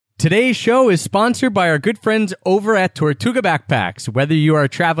Today's show is sponsored by our good friends over at Tortuga Backpacks. Whether you are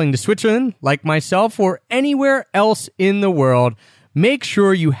traveling to Switzerland, like myself, or anywhere else in the world, make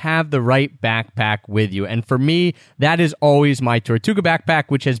sure you have the right backpack with you. And for me, that is always my Tortuga backpack,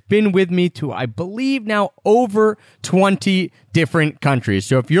 which has been with me to, I believe, now over 20 different countries.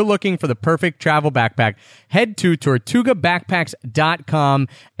 So if you're looking for the perfect travel backpack, head to tortugabackpacks.com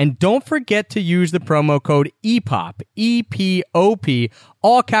and don't forget to use the promo code EPOP, E-P-O-P,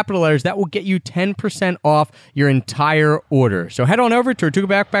 all capital letters. That will get you 10% off your entire order. So head on over to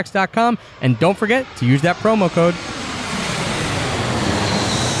tortugabackpacks.com and don't forget to use that promo code.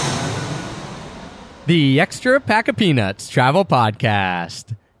 The Extra Pack of Peanuts Travel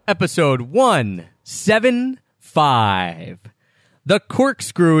Podcast, Episode 175. The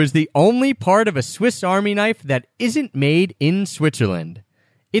corkscrew is the only part of a Swiss Army knife that isn't made in Switzerland.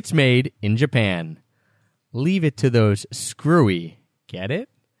 It's made in Japan. Leave it to those screwy, get it?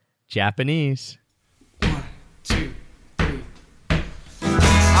 Japanese. 1, 2, 3.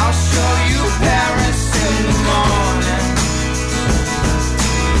 I'll show you Paris in the morning.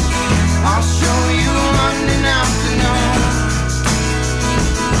 I'll show you London afternoon.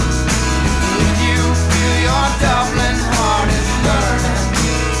 If you feel your Dublin heart is burning,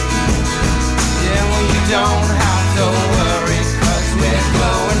 yeah, well, you don't have to worry, 'cause we're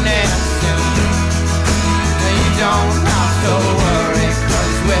going there soon. Yeah, you don't have to worry,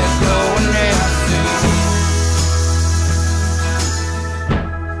 'cause we're going there soon.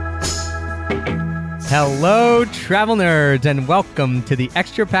 Hello, travel nerds, and welcome to the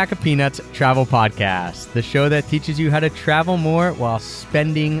Extra Pack of Peanuts Travel Podcast, the show that teaches you how to travel more while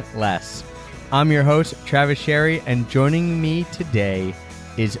spending less. I'm your host, Travis Sherry, and joining me today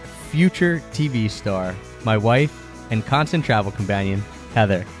is future TV star, my wife and constant travel companion,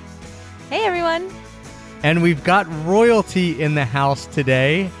 Heather. Hey, everyone. And we've got royalty in the house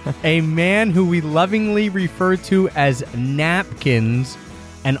today, a man who we lovingly refer to as Napkins,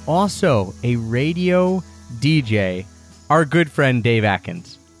 and also a radio DJ, our good friend Dave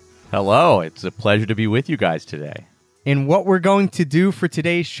Atkins. Hello, it's a pleasure to be with you guys today. And what we're going to do for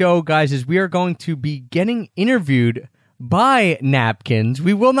today's show, guys, is we are going to be getting interviewed by Napkins.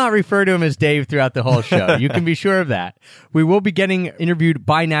 We will not refer to him as Dave throughout the whole show. You can be sure of that. We will be getting interviewed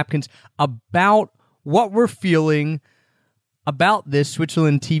by Napkins about what we're feeling about this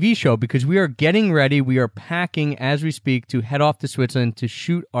Switzerland TV show, because we are getting ready. We are packing as we speak to head off to Switzerland to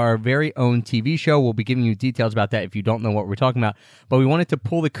shoot our very own TV show. We'll be giving you details about that if you don't know what we're talking about. But we wanted to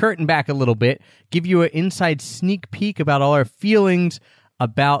pull the curtain back a little bit, give you an inside sneak peek about all our feelings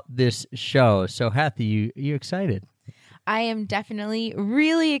about this show. So, Hathy, you excited? I am definitely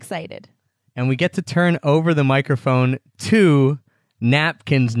really excited. And we get to turn over the microphone to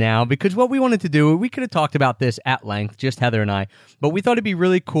Napkins now, because what we wanted to do, we could have talked about this at length, just Heather and I, but we thought it'd be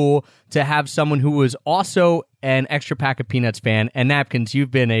really cool to have someone who was also an Extra Pack of Peanuts fan. And Napkins, you've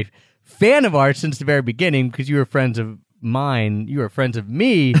been a fan of ours since the very beginning, because you were friends of mine. You were friends of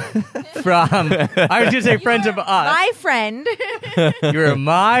me from, I was going to say friends of us. My friend. You're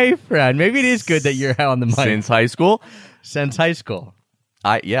my friend. Maybe it is good that you're on the mic. Since high school? Since high school.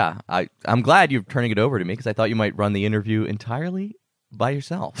 I'm glad you're turning it over to me, because I thought you might run the interview entirely by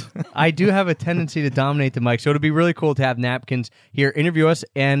yourself. I do have a tendency to dominate the mic, so it'll be really cool to have Napkins here interview us,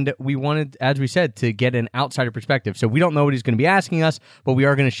 and we wanted, as we said, to get an outsider perspective. So we don't know what he's going to be asking us, but we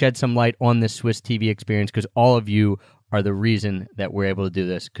are going to shed some light on this Swiss TV experience, because all of you are the reason that we're able to do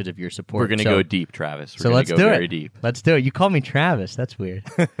this, because of your support. We're going to go deep, Travis. We're let's go do very it. Deep. Let's do it. You call me Travis. That's weird.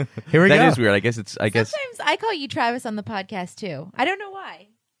 Here we go. That is weird. I guess Sometimes I call you Travis on the podcast, too. I don't know why.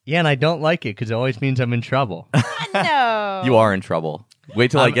 Yeah, and I don't like it, because it always means I'm in trouble. No. You are in trouble.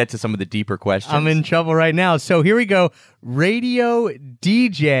 Wait till I get to some of the deeper questions. I'm in trouble right now. So here we go. Radio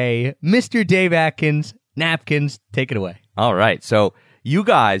DJ, Mr. Dave Atkins, Napkins, take it away. All right. So you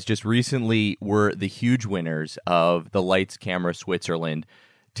guys just recently were the huge winners of the Lights Camera Switzerland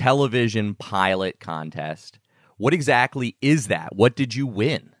television pilot contest. What exactly is that? What did you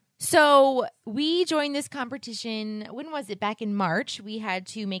win? So we joined this competition, when was it? Back in March. We had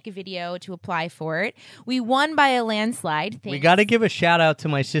to make a video to apply for it. We won by a landslide. We got to give a shout out to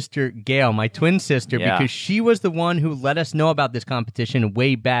my sister, Gail, my twin sister, because she was the one who let us know about this competition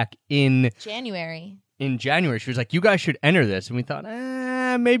way back in January. She was like, you guys should enter this. And we thought,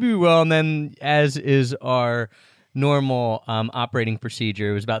 maybe we will. And then, as is our normal operating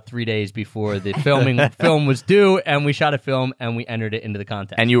procedure, it was about 3 days before the film was due, and we shot a film and we entered it into the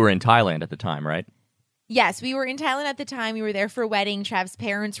contest. And you were in Thailand at the time, right? Yes, we were in Thailand at the time. We were there for a wedding. Trav's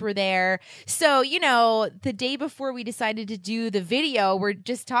parents were there. So, the day before we decided to do the video, we're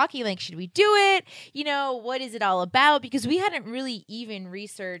just talking like, should we do it? What is it all about? Because we hadn't really even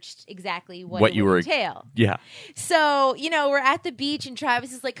researched exactly what it would entail. Yeah. So, we're at the beach and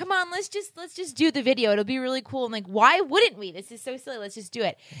Travis is like, come on, let's just do the video. It'll be really cool. I'm like, why wouldn't we? This is so silly. Let's just do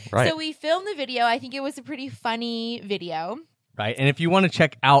it. Right. So we filmed the video. I think it was a pretty funny video. Right. And if you want to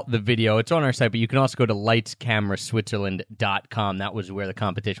check out the video, it's on our site, but you can also go to lightscameraswitzerland.com. That was where the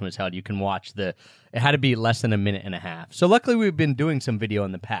competition was held. You can watch it had to be less than a minute and a half. So luckily we've been doing some video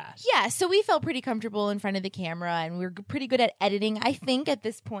in the past. Yeah, so we felt pretty comfortable in front of the camera and we were pretty good at editing, I think, at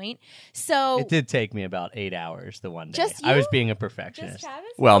this point. So it did take me about 8 hours the one day. Just I you? was being a perfectionist. Just Travis?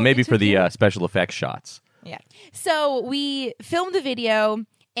 Well, Oh, maybe it for took the you? special effects shots. Yeah. So we filmed the video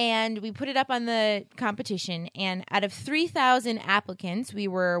and we put it up on the competition. And out of 3,000 applicants, we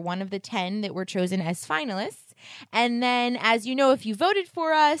were one of the 10 that were chosen as finalists. And then, as you know, if you voted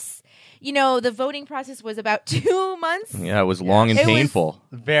for us, the voting process was about 2 months. Yeah, it was long and It was- painful.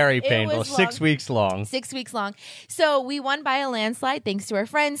 Very painful. was 6 long. weeks long. 6 weeks long. So we won by a landslide, thanks to our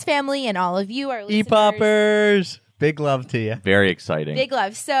friends, family, and all of you, our listeners. E-poppers. Big love to you. Very exciting. Big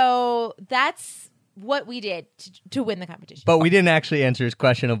love. So that's what we did to win the competition. But we didn't actually answer his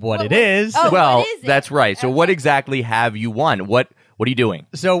question of what it is. Oh, well, what is it? that's right. So Okay. what exactly have you won? What are you doing?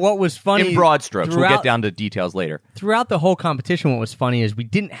 So what was funny... In broad strokes. We'll throughout- get down to details later. Throughout the whole competition, what was funny is we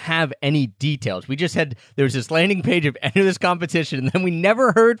didn't have any details. We just had, there was this landing page of enter this competition, and then we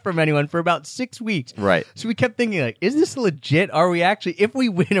never heard from anyone for about 6 weeks. Right. So we kept thinking, like, is this legit? Are we actually, if we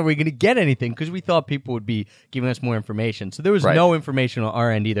win, are we going to get anything? Because we thought people would be giving us more information. So there was Right. no information on our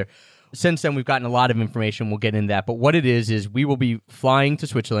end either. Since then, we've gotten a lot of information. We'll get into that. But what it is we will be flying to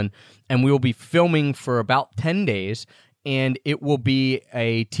Switzerland, and we will be filming for about 10 days. And it will be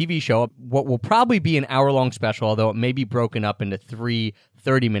a TV show, what will probably be an hour-long special, although it may be broken up into 3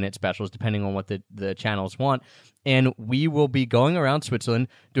 30-minute specials, depending on what the channels want. And we will be going around Switzerland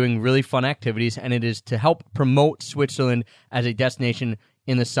doing really fun activities, and it is to help promote Switzerland as a destination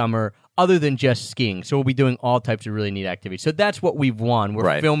in the summer other than just skiing. So we'll be doing all types of really neat activities. So that's what we've won. We're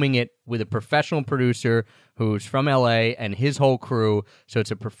Right. filming it with a professional producer who's from LA and his whole crew. So it's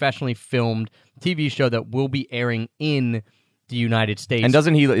a professionally filmed TV show that will be airing in the United States. And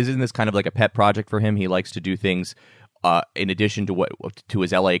isn't this kind of like a pet project for him? He likes to do things in addition to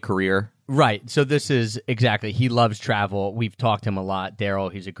his LA career. Right. So this is exactly. He loves travel. We've talked to him a lot.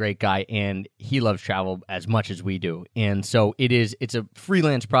 Daryl, he's a great guy, and he loves travel as much as we do. And so it's a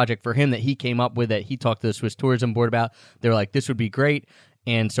freelance project for him that he came up with, that he talked to the Swiss Tourism Board about. They were like, this would be great.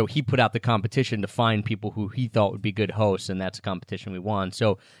 And so he put out the competition to find people who he thought would be good hosts, and that's a competition we won.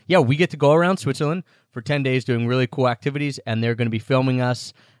 So, yeah, we get to go around Switzerland for 10 days doing really cool activities, and they're going to be filming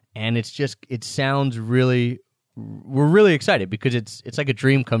us. And it sounds really... We're really excited because it's like a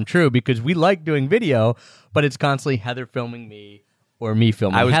dream come true, because we like doing video, but it's constantly Heather filming me or me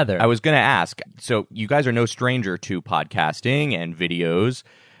filming Heather. I was going to ask, so you guys are no stranger to podcasting and videos,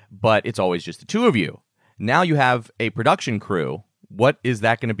 but it's always just the two of you. Now you have a production crew. What is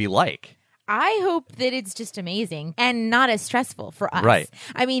that going to be like? I hope that it's just amazing and not as stressful for us. Right.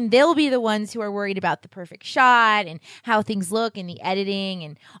 I mean, they'll be the ones who are worried about the perfect shot and how things look and the editing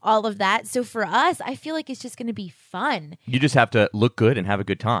and all of that. So for us, I feel like it's just going to be fun. You just have to look good and have a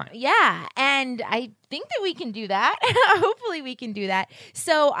good time. Yeah. And I think that we can do that. Hopefully we can do that.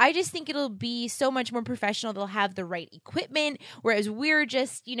 So I just think it'll be so much more professional. They'll have the right equipment, whereas we're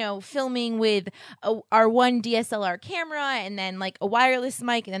just, filming with our one DSLR camera and then like a wireless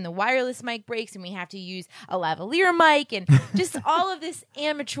mic, and then the wireless mic breaks and we have to use a lavalier mic and just all of this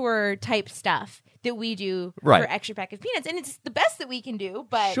amateur type stuff that we do Right. for Extra Pack of Peanuts. And it's the best that we can do,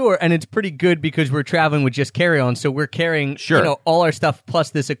 but Sure, and it's pretty good because we're traveling with just carry-on, so we're carrying Sure. all our stuff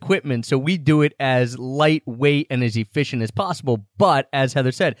plus this equipment, so we do it as lightweight and as efficient as possible. But as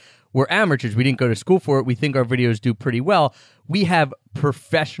Heather said, we're amateurs. We didn't go to school for it. We think our videos do pretty well. We have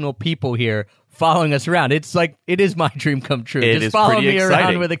professional people here following us around. It's like, it is my dream come true. It Just is follow pretty me exciting.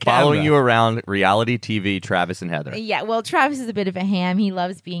 around with a camera. Following you around reality TV, Travis and Heather. yeah, well, Travis is a bit of a ham. He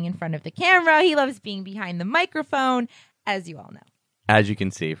loves being in front of the camera. He loves being behind the microphone, as you all know. As you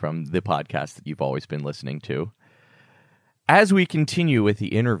can see from the podcast that you've always been listening to. As we continue with the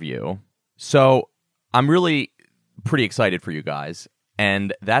interview, so I'm really pretty excited for you guys,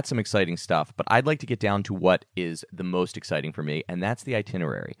 and that's some exciting stuff, but I'd like to get down to what is the most exciting for me, and that's the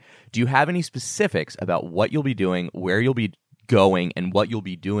itinerary. Do you have any specifics about what you'll be doing, where you'll be going, and what you'll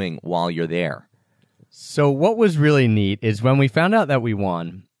be doing while you're there? So what was really neat is when we found out that we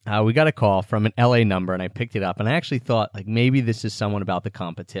won, we got a call from an LA number, and I picked it up, and I actually thought, like, maybe this is someone about the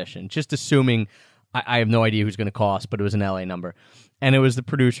competition, just assuming I have no idea who's going to call us, but it was an LA number. And it was the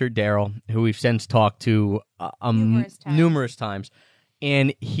producer, Daryl, who we've since talked to numerous times.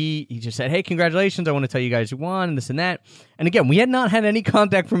 And he just said, hey, congratulations, I want to tell you guys who won, and this and that. And again, we had not had any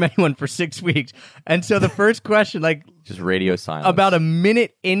contact from anyone for 6 weeks. And so the first question, like... just radio silence. About a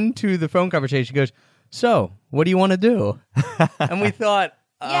minute into the phone conversation, goes, so, what do you want to do? And we thought...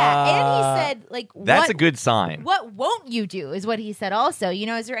 Yeah, and he said, like, that's a good sign. What won't you do is what he said also.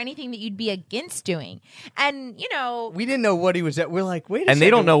 Is there anything that you'd be against doing? And, we didn't know what he was at. We're like, wait a second. And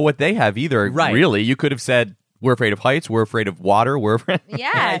they don't know what they have either, right. Really. You could have said, we're afraid of heights, we're afraid of water, we're afraid... Yeah.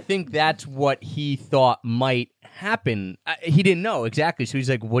 And I think that's what he thought might happen. He didn't know exactly. So he's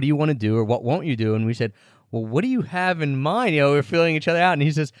like, what do you want to do or what won't you do? And we said, well, what do you have in mind? We're feeling each other out. And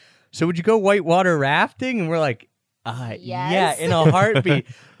he says, so would you go whitewater rafting? And we're like, yes. Yeah, in a heartbeat.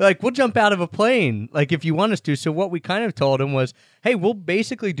 Like, we'll jump out of a plane, like, if you want us to. So what we kind of told him was, hey, we'll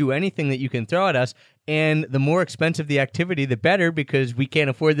basically do anything that you can throw at us, and the more expensive the activity, the better, because we can't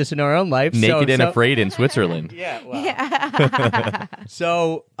afford this in our own life. Naked and afraid in Switzerland. Yeah, well.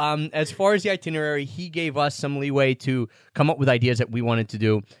 So, as far as the itinerary, he gave us some leeway to come up with ideas that we wanted to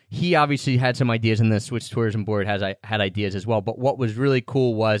do. He obviously had some ideas, and the Swiss Tourism Board had ideas as well. But what was really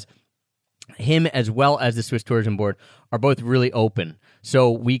cool was him, as well as the Swiss Tourism Board, are both really open.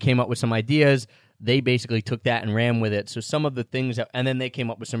 So we came up with some ideas. They basically took that and ran with it. So some of the things, and then they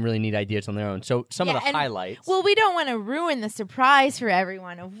came up with some really neat ideas on their own. So some of the highlights. Well, we don't want to ruin the surprise for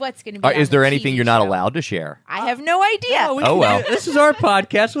everyone of what's going to be on Is there the anything TV you're not show. allowed to share? I have no idea. No, well. This is our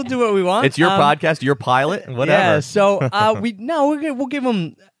podcast. We'll do what we want. It's your podcast, your pilot, whatever. Yeah, so we'll give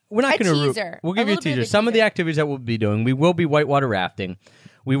them... We're not A going to... teaser. We'll give you a little bit of teaser. a Some of the teaser. activities that we'll be doing. We will be whitewater rafting.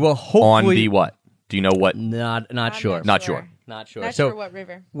 We will hopefully... On the what? Do you know what? Not I'm sure. Not sure. Not sure. Not So sure what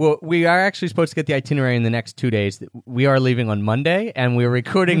river. well, we are actually supposed to get the itinerary in the next 2 days. We are leaving on Monday, and we're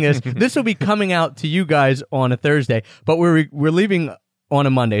recording this. This will be coming out to you guys on a Thursday, but we're leaving on a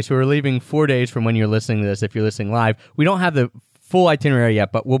Monday, so we're leaving 4 days from when you're listening to this. If you're listening live, we don't have the full itinerary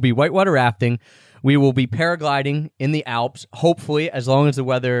yet, but we'll be whitewater rafting. We will be paragliding in the Alps, hopefully, as long as the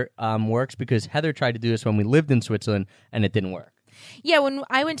weather works, because Heather tried to do this when we lived in Switzerland, and it didn't work. Yeah, when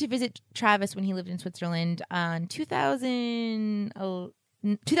I went to visit Travis when he lived in Switzerland in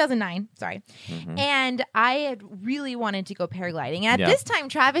 2009, sorry. And I had really wanted to go paragliding. And at this time,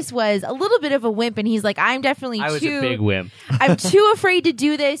 Travis was a little bit of a wimp, and he's like, I was a big wimp. I'm too afraid to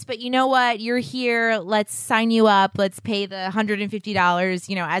do this, but you know what? You're here. Let's sign you up. Let's pay the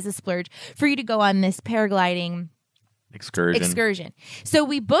 $150, as a splurge for you to go on this paragliding excursion. So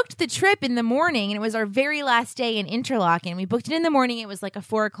we booked the trip in the morning, and it was our very last day in Interlaken. We booked it in the morning. It was like a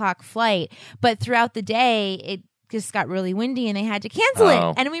 4:00 flight, but throughout the day, it just got really windy, and they had to cancel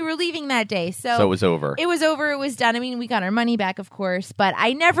it. And we were leaving that day, so it was over. It was over. It was done. I mean, we got our money back, of course, but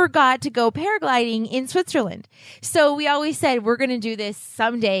I never got to go paragliding in Switzerland. So we always said we're going to do this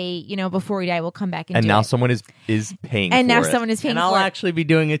someday. Before we die, we'll come back and do now it. someone is paying. And for now it. someone is paying. And for I'll it. actually be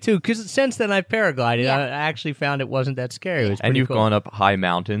doing it too, because since then I've paraglided. Yeah. I actually found it wasn't that scary. It was And pretty you've cool. gone up high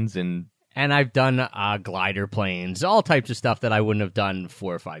mountains and I've done glider planes, all types of stuff that I wouldn't have done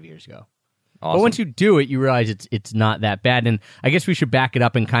 4 or 5 years ago. awesome. But once you do it, you realize it's not that bad. And I guess we should back it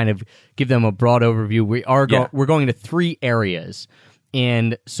up and kind of give them a broad overview. We're going to 3 areas.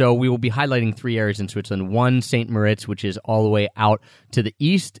 And so we will be highlighting 3 areas in Switzerland. One, St. Moritz, which is all the way out to the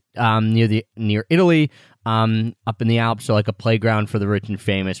east, near Italy, up in the Alps, so like a playground for the rich and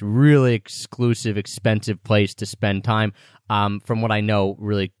famous. Really exclusive, expensive place to spend time. From what I know,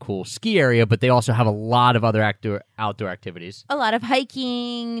 really cool ski area, but they also have a lot of other outdoor activities. A lot of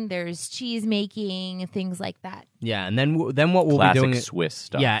hiking. There's cheese making, things like that. Yeah, and then what we'll classic be doing... Swiss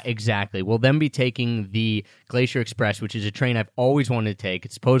stuff. Yeah, exactly. We'll then be taking the Glacier Express, which is a train I've always wanted to take.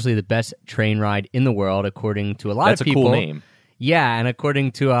 It's supposedly the best train ride in the world, according to a lot That's of a people. cool name. Yeah, and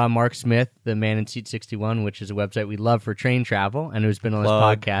according to Mark Smith, the man in Seat 61, which is a website we love for train travel, and who's been on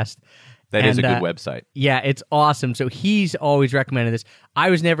Plug. this podcast. That is a And, good website. Yeah, it's awesome. So he's always recommended this. I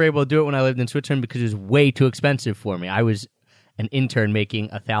was never able to do it when I lived in Switzerland because it was way too expensive for me. I was an intern making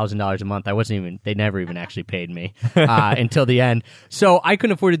 $1,000 a month. They never even actually paid me until the end. So I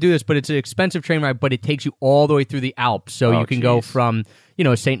couldn't afford to do this, but it's an expensive train ride, but it takes you all the way through the Alps. So you can go geez. from,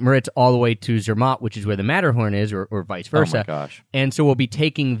 St. Moritz all the way to Zermatt, which is where the Matterhorn is, or vice versa. Oh my gosh. And so we'll be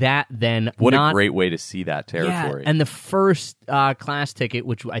taking that then. What a great way to see that territory. Yeah, and the first class ticket,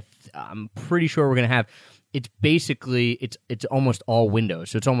 which I'm pretty sure we're going to have, it's basically it's almost all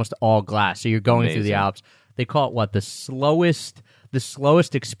windows, so it's almost all glass. So you're going through the Amazing. Alps. They call it what the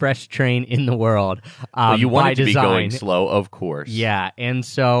slowest express train in the world. Well, you want by it to design. be going slow, of course. Yeah, and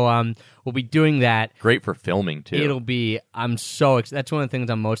so we'll be doing that. Great for filming too. It'll be. I'm so. That's one of the things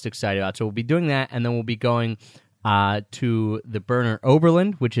I'm most excited about. So we'll be doing that, and then we'll be going to the Berner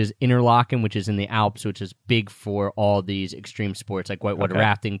Oberland, which is Interlaken, which is in the Alps, which is big for all these extreme sports like whitewater Okay.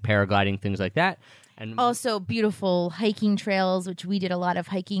 rafting, paragliding, things like that. And Also, beautiful hiking trails, which we did a lot of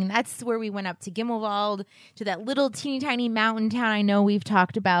hiking. That's where we went up to Gimmelwald, to that little teeny tiny mountain town I know we've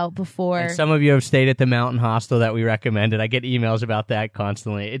talked about before. and some of you have stayed at the mountain hostel that we recommended. I get emails about that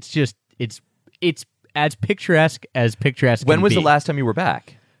constantly. It's just it's as picturesque When can was the be. last time you were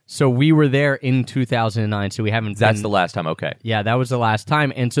back? So we were there in 2009, so we haven't That's been, the last time. Okay. Yeah, that was the last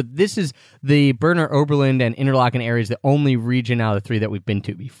time. And so this is the Berner Oberland and Interlaken area is the only region out of the three that we've been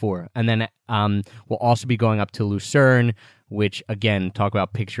to before. And then we'll also be going up to Lucerne, which, again, talk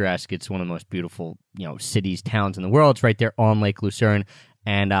about picturesque. It's one of the most beautiful, cities, towns in the world. It's right there on Lake Lucerne.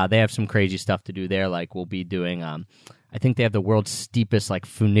 And they have some crazy stuff to do there. Like we'll be doing, I think they have the world's steepest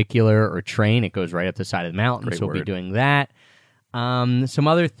funicular or train. It goes right up the side of the mountain. Great so we'll be word. doing that. Some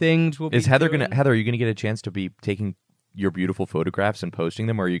other things we'll be Is Heather doing. Heather, are you gonna get a chance to be taking your beautiful photographs and posting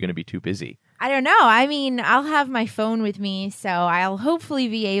them, or are you gonna be too busy? I don't know. I mean, I'll have my phone with me, so I'll hopefully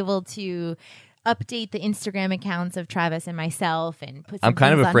be able to update the Instagram accounts of Travis and myself and put some I'm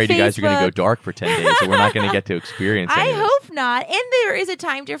kind of things on afraid you guys are gonna go Facebook. dark for 10 days, so we're not gonna get to experience I any of this. hope not. And there is a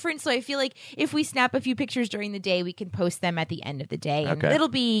time difference, so I feel like if we snap a few pictures during the day, we can post them at the end of the day. And Okay. it'll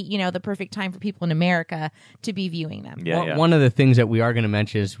be, the perfect time for people in America to be viewing them. Yeah, Well, yeah. One of the things that we are going to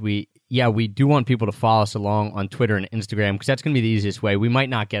mention is we do want people to follow us along on Twitter and Instagram because that's going to be the easiest way. We might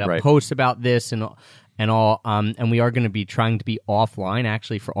not get a Right. post about this and all, and we are going to be trying to be offline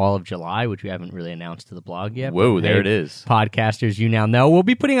actually for all of July, which we haven't really announced to the blog yet. Whoa, but there hey, it is. Podcasters, you now know we'll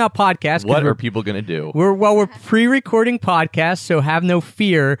be putting out podcasts. 'cause What we're are people gonna do? We're pre-recording podcasts, so have no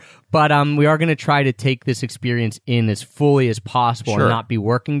fear. But we are going to try to take this experience in as fully as possible Sure. and not be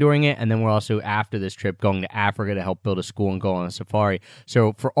working during it. And then we're also, after this trip, going to Africa to help build a school and go on a safari.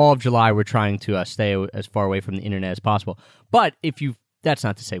 So for all of July, we're trying to stay as far away from the internet as possible. But that's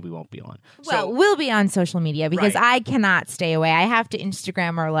not to say we won't be on. Well, we'll be on social media because Right. I cannot stay away. I have to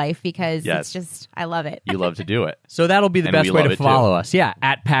Instagram our life because Yes. it's just, I love it. You love to do it. So that'll be the And best we way love to it, too. follow us. Yeah,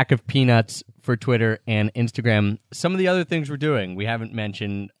 at Pack of Peanuts for Twitter and Instagram. Some of the other things we're doing, we haven't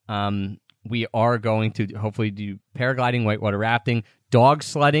mentioned. We are going to hopefully do paragliding, whitewater rafting, dog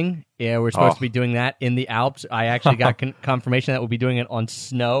sledding. Yeah, we're supposed Oh. to be doing that in the Alps. I actually got confirmation that we'll be doing it on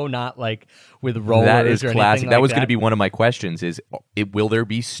snow, not with rollers That is or classic. anything That like was going to be one of my questions: will there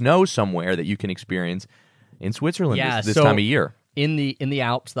be snow somewhere that you can experience in Switzerland this so time of year? In the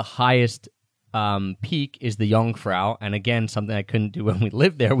Alps, the highest peak is the Jungfrau, and again, something I couldn't do when we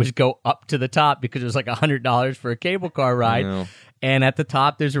lived there was go up to the top because it was like $100 for a cable car ride. know. And at the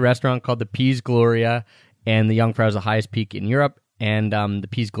top, there's a restaurant called the Piz Gloria, and the Jungfrau is the highest peak in Europe. And the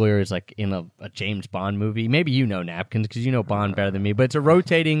Piz Gloria is like in a James Bond movie. Maybe you know Napkins because you know Bond better than me. But it's a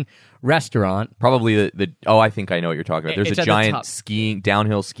rotating restaurant. Probably I think I know what you're talking about. There's It's a at the top. giant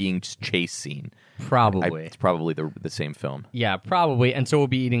downhill skiing chase scene. Probably. It's probably the same film. Yeah, probably. And so we'll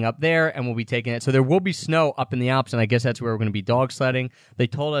be eating up there and we'll be taking it. So there will be snow up in the Alps, and I guess that's where we're going to be dog sledding. They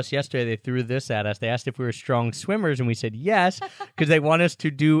told us yesterday, they threw this at us. They asked if we were strong swimmers, and we said yes, because they want us to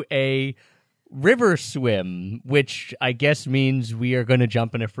do a river swim, which I guess means we are going to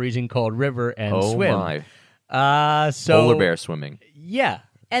jump in a freezing cold river and Oh swim. my! So Polar bear swimming. Yeah.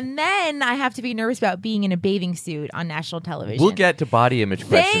 And then I have to be nervous about being in a bathing suit on national television. We'll get to body image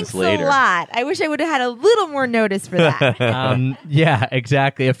questions Thanks later. a lot. I wish I would have had a little more notice for that. Yeah,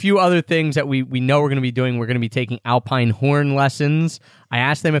 exactly. A few other things that we know we're going to be doing. We're going to be taking alpine horn lessons. I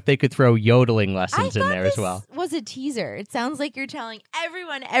asked them if they could throw yodeling lessons in there as well. Was a teaser. It sounds like you're telling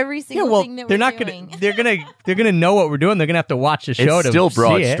everyone every Yeah, single well, thing that they're we're not doing. gonna they're gonna know what we're doing. They're gonna have to watch the show It's to still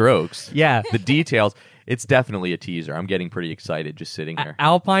broad see it. strokes. Yeah. The details. It's definitely a teaser. I'm getting pretty excited just sitting here.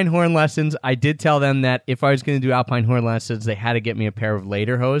 Alpine horn lessons. I did tell them that if I was going to do alpine horn lessons, they had to get me a pair of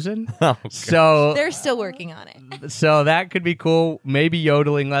lederhosen. Oh, so They're still working on it. so that could be cool. Maybe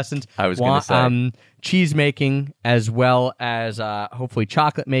yodeling lessons. I was gonna say. Cheese making as well as hopefully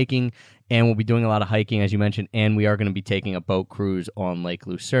chocolate making. And we'll be doing a lot of hiking, as you mentioned, and we are going to be taking a boat cruise on Lake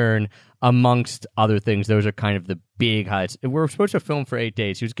Lucerne, amongst other things. Those are kind of the big highlights. We're supposed to film for 8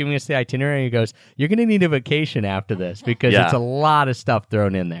 days. He was giving us the itinerary, and he goes, you're going to need a vacation after this, because Yeah. it's a lot of stuff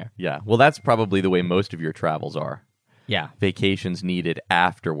thrown in there. Yeah. Well, that's probably the way most of your travels are. Yeah. vacations needed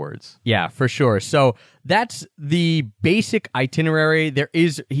afterwards. Yeah, for sure. So that's the basic itinerary.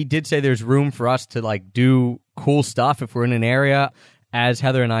 He did say there's room for us to like do cool stuff if we're in an area. As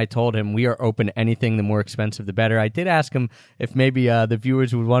Heather and I told him, we are open to anything. The more expensive, the better. I did ask him if maybe the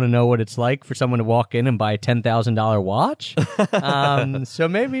viewers would want to know what it's like for someone to walk in and buy a $10,000 watch. So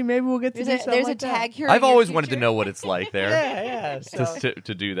maybe we'll get to do something There's like a that. tag here. I've in your always wanted to future. know what it's like there. Yeah.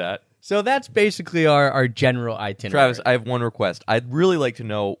 to do that. So that's basically our general itinerary. Travis, I have one request. I'd really like to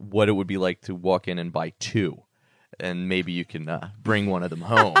know what it would be like to walk in and buy 2. And maybe you can bring one of them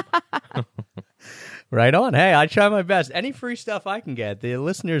home. Right on. Hey, I try my best. Any free stuff I can get, the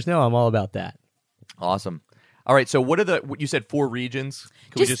listeners know I'm all about that. Awesome. All right, so what you said 4 regions?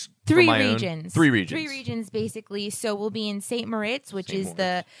 Can we just for 3 my own? regions. 3 regions. 3 regions, basically. So we'll be in St. Moritz, which St. is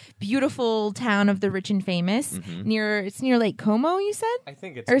the beautiful town of the rich and famous. It's near Lake Como, you said? I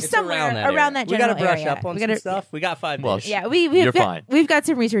think Or somewhere around that We got to general brush area. up on We some gotta- stuff. We got 5 Well, days. Yeah, You're fine. we've got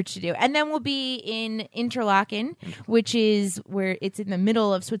some research to do. And then we'll be in Interlaken, which is where it's in the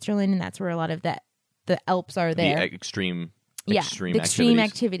middle of Switzerland, and that's where a lot of the Alps are there. The extreme the extreme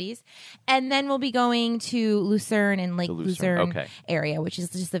activities. And then we'll be going to Lucerne and Lake To Lucerne, Lucerne okay. area, which is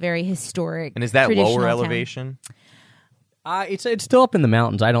just a very historic. And is that traditional lower town. elevation? It's still up in the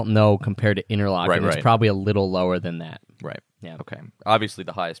mountains. I don't know compared to Interlaken. Right. It's probably a little lower than that. Right. Yeah. Okay. Obviously,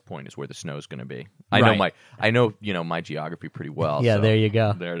 the highest point is where the snow is going to be. Right. I know my geography pretty well. Yeah, so there you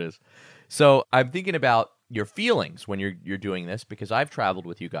go. There it is. So I'm thinking about your feelings when you're doing this because I've traveled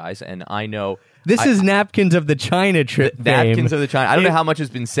with you guys and I know This is napkins of the China trip. napkins fame. of the China. I don't know how much has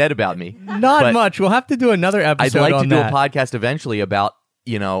been said about me. Not but much. We'll have to do another I'd episode like to on do that. a podcast eventually about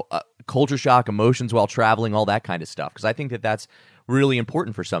culture shock, emotions while traveling, all that kind of stuff because I think that's really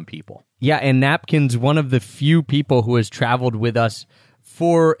important for some people. Yeah, and Napkin's one of the few people who has traveled with us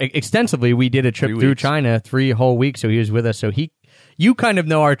for extensively. We did a trip 3 through weeks. China 3 whole weeks, so he was with us. So you kind of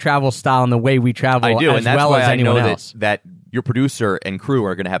know our travel style and the way we travel I do, as and that's well why as I anyone know else. that your producer and crew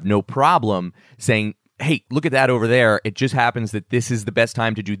are going to have no problem saying, hey, look at that over there. It just happens that this is the best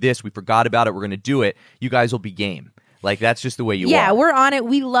time to do this. We forgot about it. We're going to do it. You guys will be game. Like, that's just the way you are. Yeah, we're on it.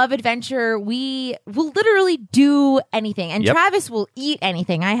 We love adventure. We will literally do anything. And Yep. Travis will eat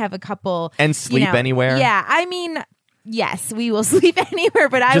anything. I have a couple. And sleep anywhere? Yeah, I mean, yes, we will sleep anywhere,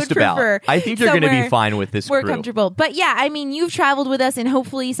 but I Just would about. prefer. I think you're going to be somewhere fine with this We're crew. comfortable. But yeah, I mean, you've traveled with us, and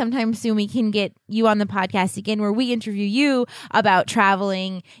hopefully sometime soon we can get you on the podcast again where we interview you about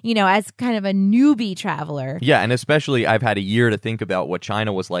traveling, as kind of a newbie traveler. Yeah, and especially I've had a year to think about what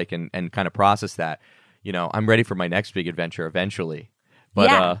China was like and kind of process that. I'm ready for my next big adventure eventually. But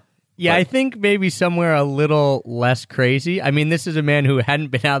Yeah. Yeah, I think maybe somewhere a little less crazy. I mean, this is a man who hadn't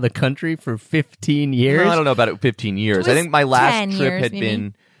been out of the country for 15 years. I don't know about it. 15 years. I was think my last 10 trip years, had maybe.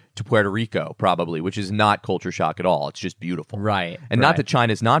 been to Puerto Rico, probably, which is not culture shock at all. It's just beautiful. Right. And right. not that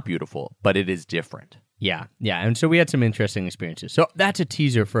China's not beautiful, but it is different. Yeah. And so we had some interesting experiences. So that's a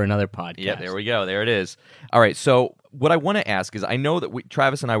teaser for another podcast. Yeah, there we go. There it is. All right. So what I want to ask is, I know that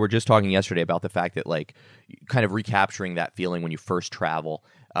Travis and I were just talking yesterday about the fact that, like, kind of recapturing that feeling when you first travel.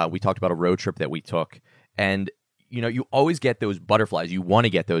 We talked about a road trip that we took, and you always get those butterflies. You want to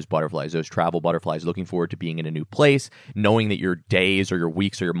get those butterflies, those travel butterflies, looking forward to being in a new place, knowing that your days or your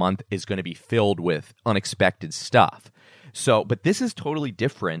weeks or your month is going to be filled with unexpected stuff. So, but this is totally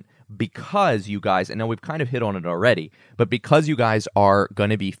different because you guys, I know we've kind of hit on it already, but because you guys are going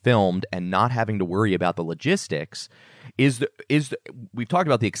to be filmed and not having to worry about the logistics, we've talked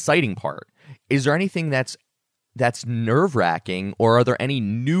about the exciting part. Is there anything that's nerve-wracking, or are there any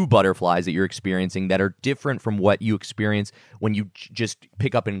new butterflies that you're experiencing that are different from what you experience when you just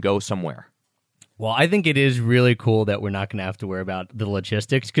pick up and go somewhere? Well, I think it is really cool that we're not going to have to worry about the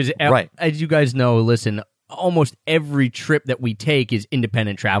logistics because, Right. as you guys know, listen, almost every trip that we take is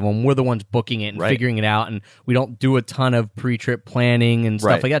independent travel, and we're the ones booking it and Right. figuring it out, and we don't do a ton of pre-trip planning and stuff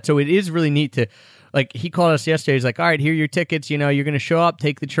Right. like that. So it is really neat to, like, he called us yesterday. He's like, all right, here are your tickets. You're going to show up,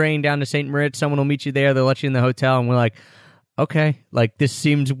 take the train down to St. Moritz. Someone will meet you there. They'll let you in the hotel. And we're like, okay, like, this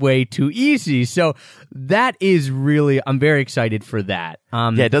seems way too easy. So that is really, I'm very excited for that.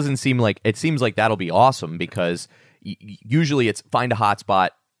 Yeah, it seems like that'll be awesome because usually it's find a hotspot,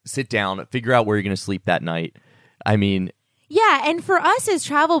 sit down, figure out where you're going to sleep that night. I mean, Yeah, and for us as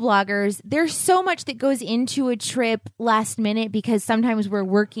travel bloggers, there's so much that goes into a trip last minute because sometimes we're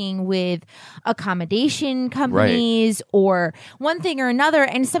working with accommodation companies or one thing or another,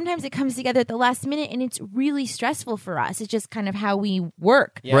 and sometimes it comes together at the last minute, and it's really stressful for us. It's just kind of how we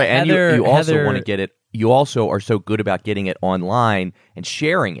work. Yeah, right, and Heather- you also Heather- want to get it. You also are so good about getting it online and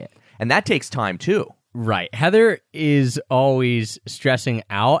sharing it, and that takes time too. Right. Heather is always stressing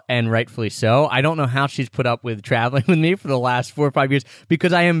out, and rightfully so. I don't know how she's put up with traveling with me for the last 4 or 5 years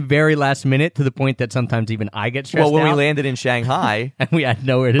because I am very last minute to the point that sometimes even I get stressed Well, when we out. landed in Shanghai, And we had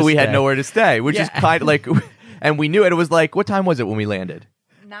nowhere to stay. we had nowhere to stay, which is Yeah. kind of like, and we knew it. It was like, what time was it when we landed?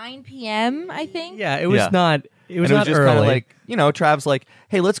 9 p.m. I think. Yeah, it was Yeah. not. It was And not just early. kind of like, Trav's like,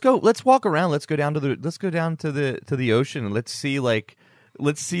 hey, let's walk around. Let's go down to the ocean and let's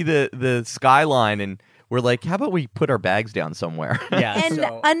see the skyline. And we're like, how about we put our bags down somewhere? yeah. And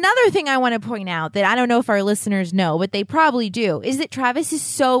so- another thing I want to point out that I don't know if our listeners know, but they probably do, is that Travis is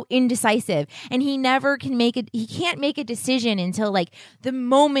so indecisive and he never can he can't make a decision until like the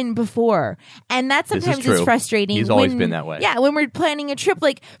moment before. And that This is sometimes true. is frustrating. He's always been that way. Yeah, when we're planning a trip,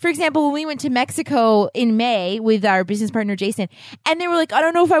 like for example, when we went to Mexico in May with our business partner Jason, and they were like, I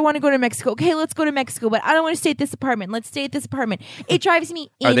don't know if I want to go to Mexico. Okay, let's go to Mexico, but I don't want to stay at this apartment. Let's stay at this apartment. It drives me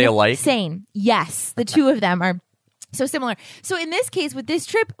Are they alike? insane. Yes, the two of them are so similar. So in this case, with this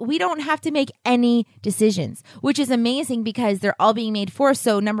trip, we don't have to make any decisions, which is amazing because they're all being made for us.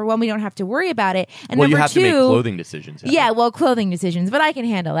 So number one, we don't have to worry about it. And Well, you number have two, to make clothing decisions. Heather. yeah, well, clothing decisions, but I can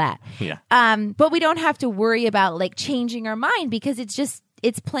handle that. Yeah. But we don't have to worry about like changing our mind because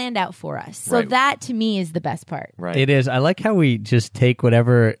it's planned out for us. So Right. that to me is the best part. Right. It is. I like how we just take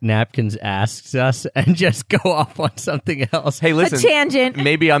whatever Napkins asks us and just go off on something else. Hey, listen. A tangent.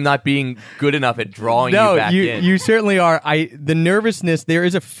 Maybe I'm not being good enough at drawing you back in. you certainly are. The nervousness. There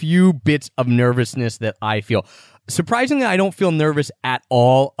is a few bits of nervousness that I feel. Surprisingly, I don't feel nervous at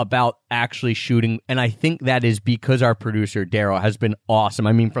all about actually shooting, and I think that is because our producer Daryl has been awesome.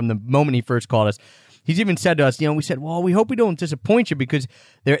 I mean, from the moment he first called us. He's even said to us, we said, well, we hope we don't disappoint you because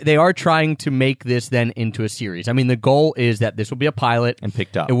they are trying to make this then into a series. I mean, the goal is that this will be a pilot. And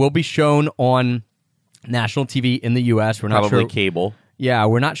picked up. It will be shown on national TV in the U.S. We're not Probably sure. cable. Yeah,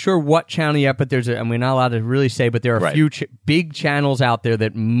 we're not sure what channel yet, but and we're not allowed to really say, but there are a Right. few big channels out there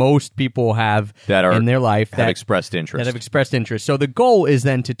that most people have That are in their life have expressed interest. that have expressed interest. So the goal is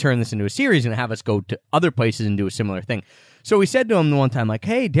then to turn this into a series and have us go to other places and do a similar thing. So we said to him the one time, like,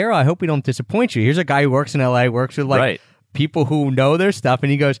 hey, Daryl, I hope we don't disappoint you. Here's a guy who works in LA, works with Right. people who know their stuff.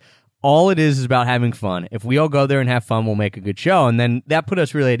 And he goes, all it is about having fun. If we all go there and have fun, we'll make a good show. And then that put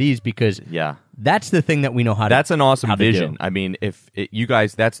us really at ease because Yeah. that's the thing that we know how to That's an awesome how to vision. do. I mean, you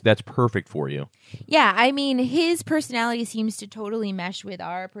guys, that's perfect for you. Yeah, I mean, his personality seems to totally mesh with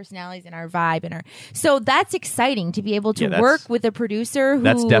our personalities and our vibe so that's exciting to be able to Yeah, that's- work with a producer who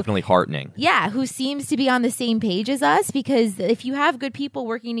That's definitely heartening. yeah, who seems to be on the same page as us because if you have good people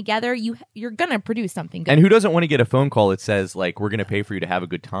working together, you're going to produce something good. And who doesn't want to get a phone call that says, like, we're going to pay for you to have a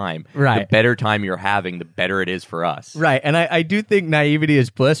good time? Right. The better time you're having, the better it is for us. Right, and I do think naivety is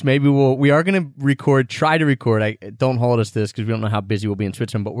bliss. Maybe we are going to try to record. Don't hold us to this because we don't know how busy we'll be in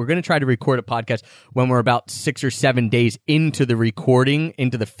Switzerland, but we're going to try to record a podcast when we're about 6 or 7 days into the recording,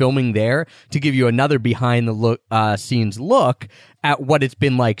 into the filming there, to give you another behind the scenes look at what it's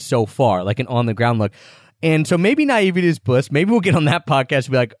been like so far, like an on the ground look. And so maybe naivety is bliss. Maybe we'll get on that podcast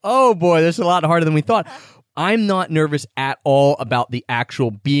and be like, oh boy, this is a lot harder than we thought. I'm not nervous at all about the actual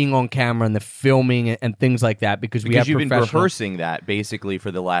being on camera and the filming and things like that because we have You've been professional- rehearsing that basically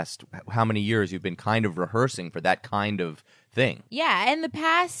for the last how many years? You've been kind of rehearsing for that kind of thing. Yeah, in the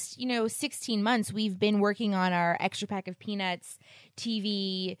past, 16 months, we've been working on our Extra Pack of Peanuts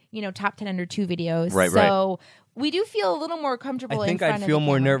TV, top 10 under 2 videos. Right, so we do feel a little more comfortable I think in front I'd of feel the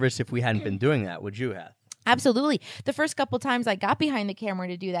more camera. nervous if we hadn't been doing that. Would you have? Absolutely. The first couple times I got behind the camera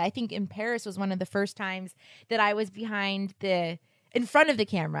to do that, I think in Paris was one of the first times that I was in front of the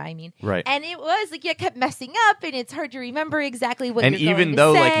camera, I mean. Right. And it was like, I kept messing up and it's hard to remember exactly what And you're going even to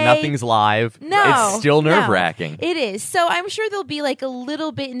though say. like nothing's live, No, it's still no. nerve-wracking. It is. So I'm sure there'll be like a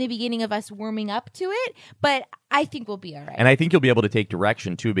little bit in the beginning of us warming up to it, but I think we'll be all right. And I think you'll be able to take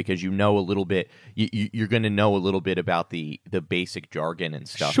direction too because you know a little bit. You're going to know a little bit about the basic jargon and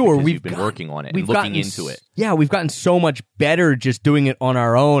stuff. Sure, because we've you've been gotten- working on it we've and looking gotten into it. Yeah, we've gotten so much better just doing it on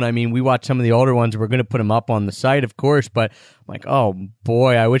our own. I mean, we watched some of the older ones. We're going to put them up on the site, of course, but I'm like, oh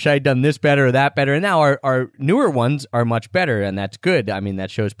boy, I wish I had done this better or that better. And now our newer ones are much better, and that's good. I mean, that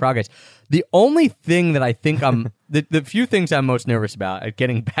shows progress. The only thing that I think the few things I'm most nervous about,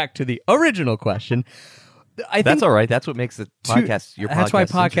 getting back to the original question, I think That's all right. That's what makes the podcast. Your that's why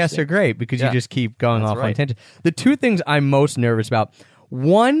podcasts interesting. are great because Yeah. you just keep going That's off on right. tangents. The two things I'm most nervous about,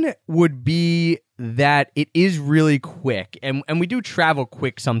 one would be that it is really quick, and we do travel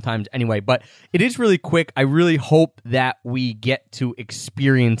quick sometimes anyway, but it is really quick. I really hope that we get to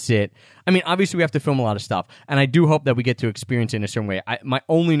experience it. I mean, obviously we have to film a lot of stuff, and I do hope that we get to experience it in a certain way. My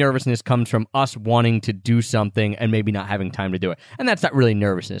only nervousness comes from us wanting to do something and maybe not having time to do it. And that's not really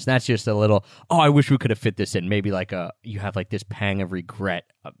nervousness. That's just a little, I wish we could have fit this in. Maybe like you have like this pang of regret,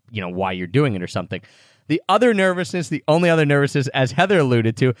 why you're doing it or something. The other nervousness, the only other nervousness, as Heather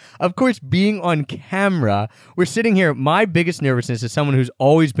alluded to, of course, being on camera. We're sitting here. My biggest nervousness is someone who's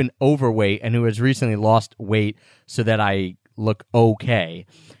always been overweight and who has recently lost weight so that I look okay,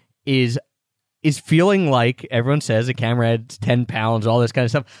 is feeling like everyone says a camera adds 10 pounds, all this kind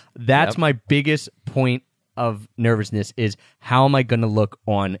of stuff. That's my biggest point of nervousness is how am I going to look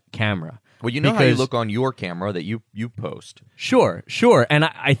on camera? Well, you know how you look on your camera that you post. Sure. And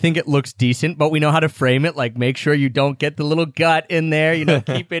I think it looks decent, but we know how to frame it. Like, make sure you don't get the little gut in there.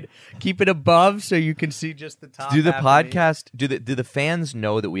 Keep it above so you can see just the top. Do the podcast? Do the fans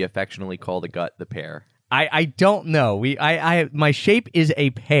know that we affectionately call the gut the pear? I don't know. My shape is a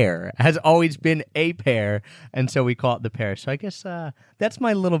pear. Has always been a pear, and so we call it the pear. So I guess that's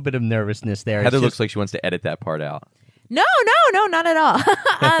my little bit of nervousness there. Heather looks like she wants to edit that part out. No, not at all.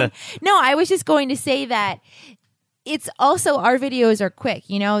 No, I was just going to say that it's also our videos are quick.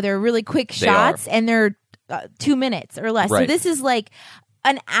 They're really quick shots, and they're 2 minutes or less. Right. So this is like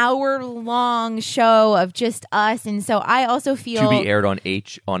an hour-long show of just us, and so I also feel to be aired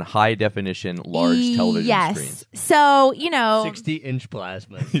on high definition large television screens. So 60-inch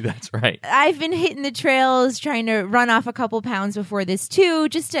plasma. That's right. I've been hitting the trails trying to run off a couple pounds before this too,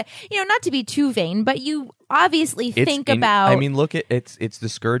 just to not to be too vain, but you obviously think about. I mean, look at it's the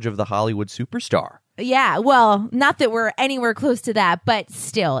scourge of the Hollywood superstar. Yeah, well, not that we're anywhere close to that, but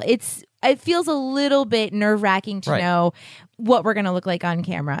still, it feels a little bit nerve-wracking to know what we're going to look like on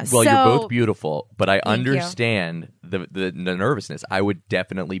camera. Well, you're both beautiful, but I understand the nervousness. I would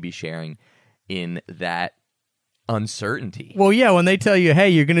definitely be sharing in that uncertainty. Well, yeah, when they tell you, hey,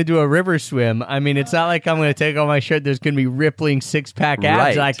 you're going to do a river swim, I mean, it's not like I'm going to take off my shirt, there's going to be rippling six-pack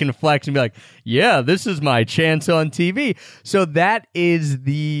abs I can flex and be like, yeah, this is my chance on TV. So that is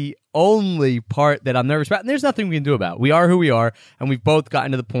the only part that I'm nervous about, and there's nothing we can do about it. We are who we are, and we've both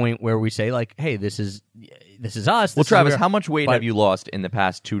gotten to the point where we say, like, hey, this is us. Well, Travis, how much weight have you lost in the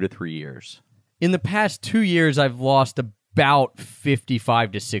past 2 to 3 years? In the past 2 years, I've lost about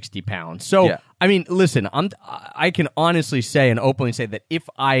 55 to 60 pounds. So, I mean, listen, I can honestly say and openly say that if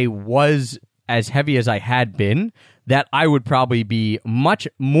I was as heavy as I had been, that I would probably be much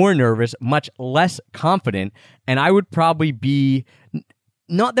more nervous, much less confident, and I would probably be...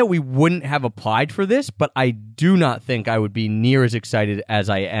 Not that we wouldn't have applied for this, but I do not think I would be near as excited as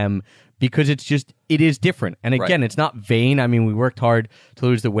I am because it is different. And again, It's not vain. I mean, we worked hard to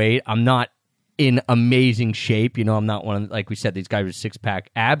lose the weight. I'm not in amazing shape. I'm not one of, like we said, these guys with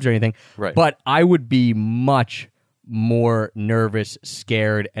six-pack abs or anything. Right. But I would be much more nervous,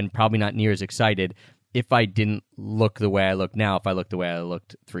 scared, and probably not near as excited if I didn't look the way I look now, if I looked the way I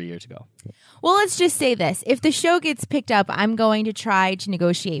looked 3 years ago. Well, let's just say this. If the show gets picked up, I'm going to try to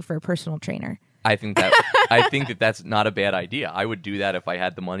negotiate for a personal trainer. I think that that's not a bad idea. I would do that if I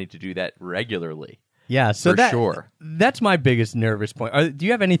had the money to do that regularly. Yeah, so sure. That's my biggest nervous point. Do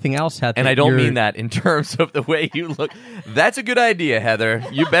you have anything else, Heather? And I don't mean that in terms of the way you look. That's a good idea, Heather.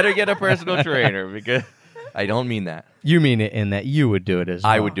 You better get a personal trainer because I don't mean that. You mean it in that you would do it as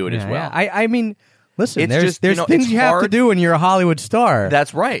well. I would do it as well. Yeah. I mean... Listen, it's there's things you have to do when you're a Hollywood star.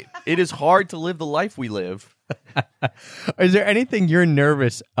 That's right. It is hard to live the life we live. Is there anything you're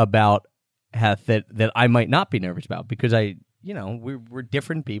nervous about, Heth, that I might not be nervous about? Because we're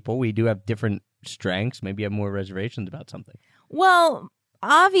different people. We do have different strengths. Maybe you have more reservations about something. Well,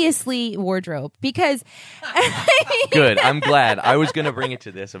 obviously wardrobe, because Good. I'm glad. I was going to bring it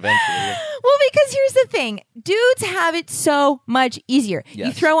to this eventually. Well, because here's the thing. Dudes have it so much easier. Yes.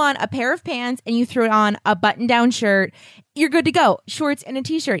 You throw on a pair of pants and you throw on a button-down shirt. You're good to go. Shorts and a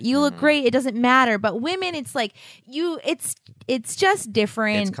t-shirt. You look great. It doesn't matter. But women, it's like it's just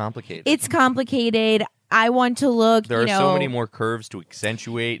different. It's complicated. I want to look, There are so many more curves to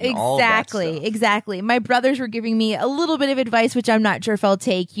accentuate and all of that stuff. Exactly. My brothers were giving me a little bit of advice, which I'm not sure if I'll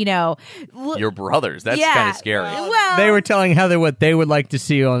take, Your brothers? That's kind of scary. Well, they were telling Heather what they would like to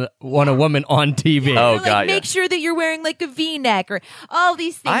see on a woman on TV. Oh, like, God, make sure that you're wearing like a V-neck or all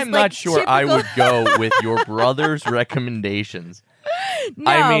these things. I'm like, not sure I would go with your brother's recommendations.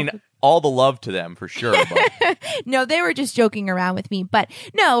 No. I mean, all the love to them for sure. But No, they were just joking around with me. But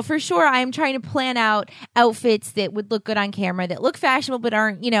no, for sure, I'm trying to plan out outfits that would look good on camera, that look fashionable but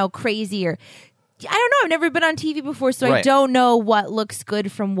aren't, crazy or I don't know. I've never been on TV before, so I Right. don't know what looks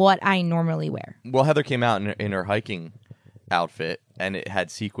good from what I normally wear. Well, Heather came out in her hiking outfit, and it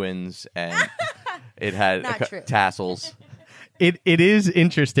had sequins and it had Not true. tassels. It is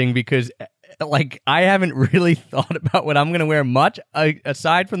interesting because like I haven't really thought about what I'm going to wear much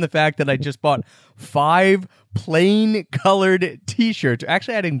aside from the fact that I just bought 5 plain colored t-shirts.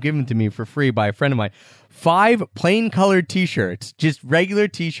 Actually, I had them given to me for free by a friend of mine. 5 plain colored t-shirts, just regular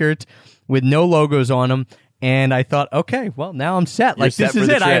t-shirts with no logos on them. And I thought, okay, well, now I'm set. You're Like, set this for is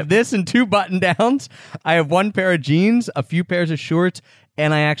the it. I trip. have this and 2 button-downs. I have 1 pair of jeans, a few pairs of shorts,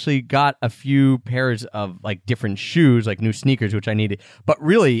 and I actually got a few pairs of, like, different shoes, like new sneakers, which I needed. But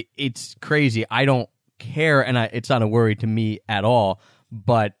really, it's crazy. I don't care, and it's not a worry to me at all.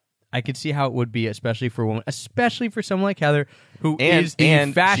 But I could see how it would be, especially for women, especially for someone like Heather, who is the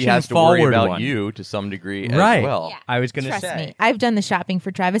and she has to worry fashion-forward about one. you to some degree Right. as well. Yeah. I was going to Trust say. me, I've done the shopping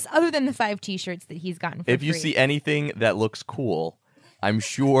for Travis, other than the 5 T-shirts that he's gotten for If you free. see anything that looks cool, I'm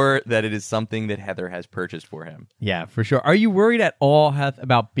sure that it is something that Heather has purchased for him. Yeah, for sure. Are you worried at all, Heth,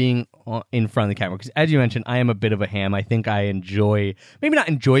 about being in front of the camera? Because as you mentioned, I am a bit of a ham. I think I enjoy, maybe not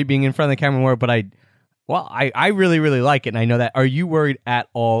enjoy being in front of the camera more, but I really, really like it. And I know that. Are you worried at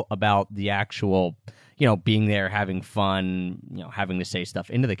all about the actual, being there, having fun, having to say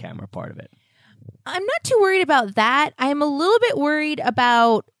stuff into the camera part of it? I'm not too worried about that. I'm a little bit worried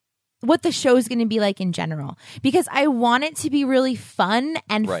about what the show is going to be like in general, because I want it to be really fun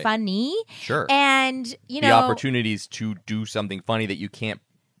and Right. funny. Sure. And, the opportunities to do something funny that you can't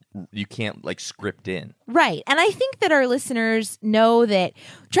like script in. right. And I think that our listeners know that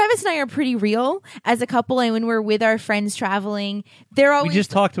Travis and I are pretty real as a couple. And when we're with our friends traveling, they're We always just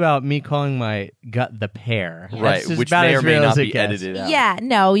talked about me calling my gut the pear. Right, That's as which about may as or may real not as it be gets. edited out. Yeah,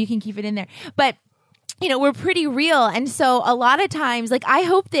 no, you can keep it in there. But we're pretty real. And so a lot of times, like, I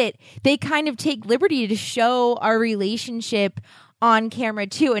hope that they kind of take liberty to show our relationship on camera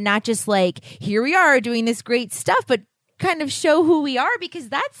too, and not just like, here we are doing this great stuff, but kind of show who we are, because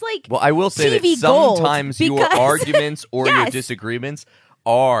that's like, Well, I will say TV that gold, sometimes your because- arguments or your Yes. disagreements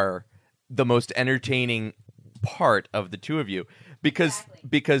are the most entertaining part of the two of you because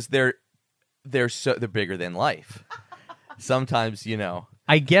they're bigger than life. Sometimes,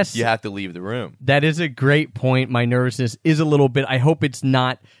 I guess you have to leave the room. that is a great point. My nervousness is a little bit. I hope it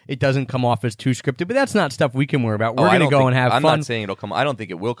doesn't come off as too scripted, but that's not stuff we can worry about. We're I going to don't go think- and have I'm fun. not saying it'll come. I don't think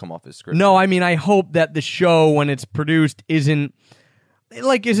it will come off as scripted. No, I mean, I hope that the show, when it's produced, isn't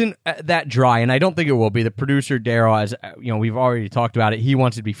that dry, and I don't think it will be. The producer Daryl, as we've already talked about it, he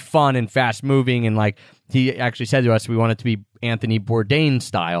wants it to be fun and fast moving, and like he actually said to us, we want it to be Anthony Bourdain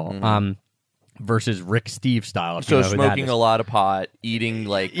style, versus Rick Steve style. If So you know who that smoking is. a lot of pot, eating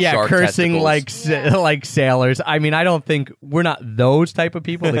like Yeah, shark cursing testicles. like sailors. I mean, I don't think we're not those type of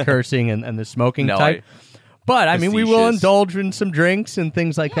people, the cursing and the smoking No, type. But I mean, we will Facetious. indulge in some drinks and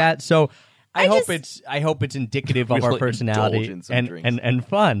things like that. So I hope just- it's indicative of We'll our personality indulge in some and, drinks. and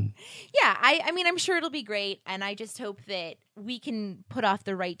fun. yeah, I mean, I'm sure it'll be great. And I just hope that we can put off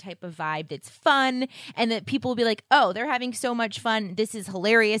the right type of vibe that's fun, and that people will be like, oh, they're having so much fun. This is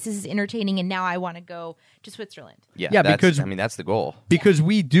hilarious. This is entertaining. And now I want to go to Switzerland. Yeah, that's- because- that's the goal. Because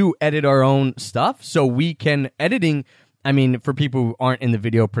we do edit our own stuff, so we can editing. I mean, for people who aren't in the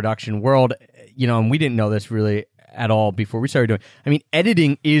video production world, and we didn't know this really at all before we started doing. I mean,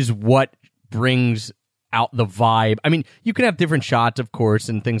 editing is what brings out the vibe. I mean, you can have different shots, of course,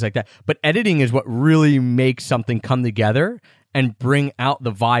 and things like that, but editing is what really makes something come together and bring out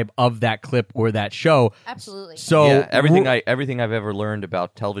the vibe of that clip or that show. Absolutely. So Yeah, everything we're- everything I've ever learned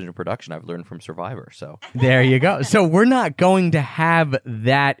about television production, I've learned from Survivor. So There you go. So we're not going to have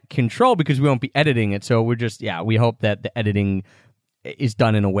that control because we won't be editing it. So we're just, we hope that the editing is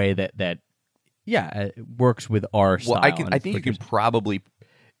done in a way that works with our style. well, I think you because- can probably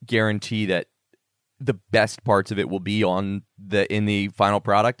guarantee that the best parts of it will be in the final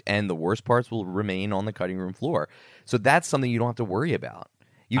product, and the worst parts will remain on the cutting room floor. So that's something you don't have to worry about.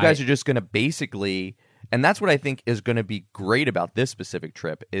 You guys are just going to basically, and that's what I think is going to be great about this specific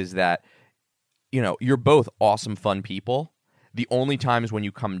trip is that, you're both awesome, fun people. The only times when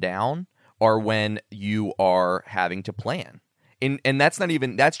you come down are when you are having to plan. And that's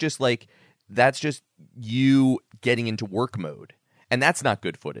that's just you getting into work mode. And that's not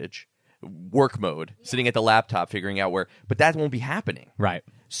good footage. Work mode, sitting at the laptop, figuring out but that won't be happening. Right.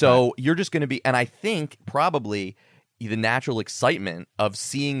 So you're just going to be, and I think probably the natural excitement of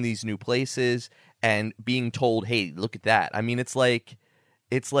seeing these new places and being told, hey, look at that. I mean, it's like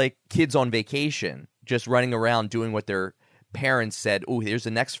kids on vacation just running around doing what their parents said, oh, here's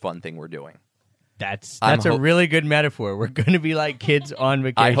the next fun thing we're doing. That's I'm a really good metaphor. We're going to be like kids on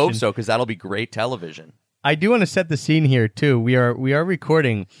vacation. I hope so, because that'll be great television. I do want to set the scene here too. We are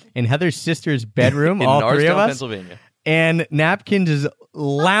recording in Heather's sister's bedroom, In all three of Norristown, us, Pennsylvania. and Napkins is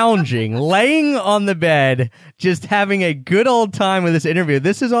lounging, laying on the bed, just having a good old time with this interview.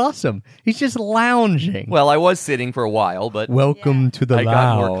 This is awesome. He's just lounging. Well, I was sitting for a while, but Welcome to the I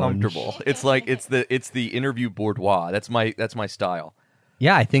lounge. got more comfortable. It's like it's the interview boudoir. That's my style.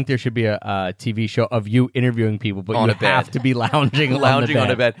 Yeah, I think there should be a TV show of you interviewing people, but On you a bed. have to be lounging, Lounging on on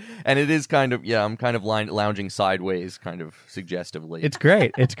the a bed, and it is kind of I'm kind of lounging sideways, kind of suggestively. It's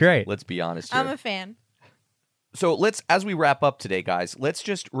great. It's great. Let's be honest here. I'm a fan. So as we wrap up today, guys, let's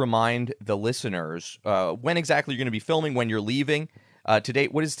just remind the listeners when exactly you're going to be filming, when you're leaving. Today,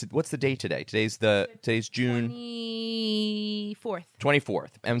 what's the date today? Today's June 24th. 24th.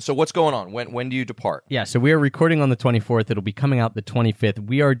 And so what's going on? When do you depart? Yeah, so we are recording on the 24th. It'll be coming out the 25th.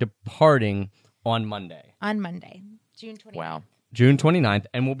 We are departing on Monday, On Monday, June 29th. Wow. June 29th,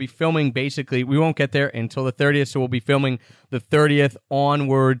 and we'll be filming basically, we won't get there until the 30th, so we'll be filming the 30th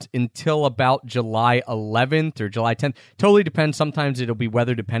onwards until about July 11th or July 10th. Totally depends. Sometimes it'll be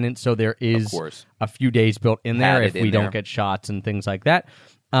weather dependent, so there is course. a few days built in there Padded if in we there. don't get shots and things like that.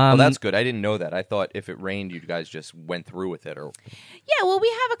 Well, that's good. I didn't know that. I thought if it rained, you guys just went through with it. Or Yeah, well, we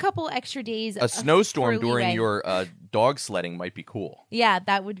have a couple extra days. a snowstorm for during leeway. your dog sledding might be cool. Yeah,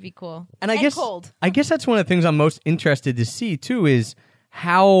 that would be cool. And I guess cold. I guess that's one of the things I'm most interested to see too is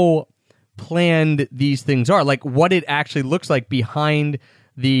how planned these things are, like what it actually looks like behind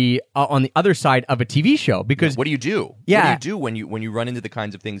the on the other side of a TV show. Because What do you do? Yeah. What do you do when you run into the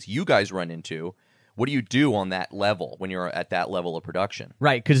kinds of things you guys run into? What do you do on that level when you're at that level of production?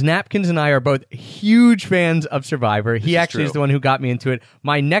 right, because Napkins and I are both huge fans of Survivor. He is actually is true. the one who got me into it.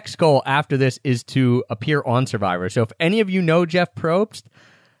 My next goal after this is to appear on Survivor. So if any of you know Jeff Probst,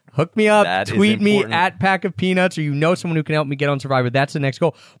 hook me up, That is tweet me important. at Pack of Peanuts, or you know someone who can help me get on Survivor. That's the next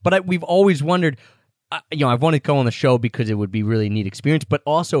goal. But we've always wondered, I want to go on the show because it would be really neat experience, but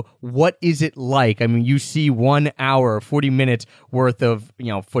also what is it like? I mean, you see 1 hour, 40 minutes worth of,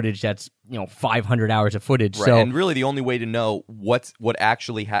 footage that's, 500 hours of footage. Right. So And really, the only way to know what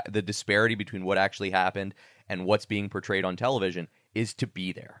actually the disparity between what actually happened and what's being portrayed on television is to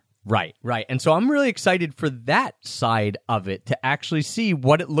be there. Right. And so I'm really excited for that side of it, to actually see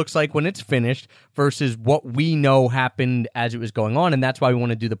what it looks like when it's finished versus what we know happened as it was going on. And that's why we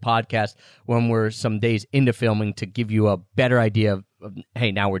want to do the podcast when we're some days into filming, to give you a better idea of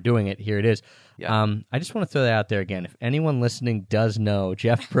hey, now we're doing it. Here it is. Yeah. I just want to throw that out there again. If anyone listening does know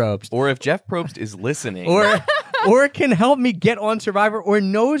Jeff Probst, Or if Jeff Probst is listening, or can help me get on Survivor, or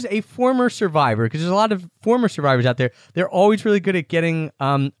knows a former Survivor, because there's a lot of former Survivors out there. They're always really good at getting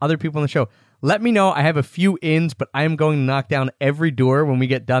other people on the show. Let me know. I have a few ins, but I am going to knock down every door when we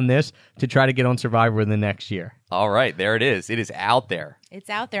get done this to try to get on Survivor in the next year. all right, there it is. It is out there. It's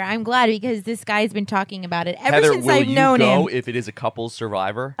out there. I'm glad, because this guy's been talking about it ever Heather, since will I've you known go him. if it is a couples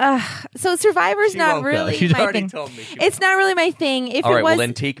Survivor? So Survivor's She not won't go. really She's my already thing. told me she It's not really my thing. If all it right, was, well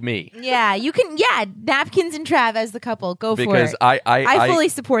then take me. yeah, you can. Yeah, Napkins and Trav as the couple. Go for Because it. I fully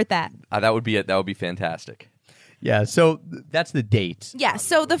support that. that would be it. That would be fantastic. Yeah, so that's the dates. Yeah,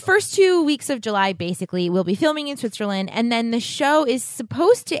 so the first 2 weeks of July, basically, we'll be filming in Switzerland, and then the show is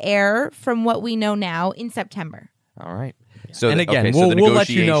supposed to air, from what we know now, in September. All right. So And again, okay, we'll- so the we'll let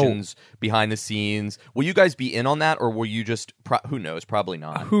you know- negotiations behind the scenes. Will you guys be in on that, or will you just? Who knows? Probably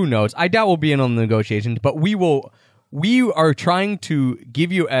not. Who knows? I doubt we'll be in on the negotiations, but we will. We are trying to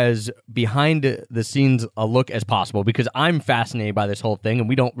give you as behind the scenes a look as possible, because I'm fascinated by this whole thing and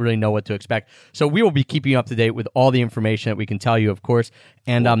we don't really know what to expect. So we will be keeping you up to date with all the information that we can tell you, of course.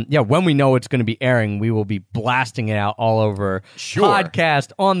 And when we know it's going to be airing, we will be blasting it out all over Sure.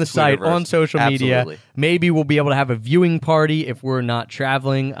 podcast, on the site, Twitterverse. on social media. Absolutely. Maybe we'll be able to have a viewing party if we're not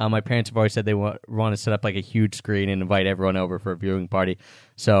traveling. My parents have always said they want to set up like a huge screen and invite everyone over for a viewing party.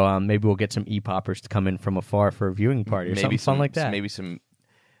 So maybe we'll get some e-poppers to come in from afar for a viewing party or something fun like that. Maybe some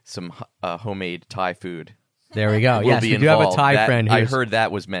homemade Thai food. There we go. will Yes, be we do have a involved. Thai That- friend. I who's- heard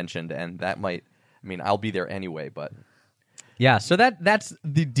that was mentioned, and that might. I mean, I'll be there anyway, but Yeah, so that's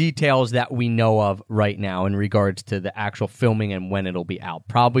the details that we know of right now in regards to the actual filming and when it'll be out.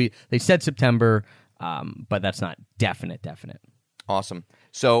 Probably they said September, but that's not definite. awesome.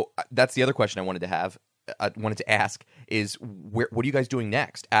 So that's the other question I wanted to ask is what are you guys doing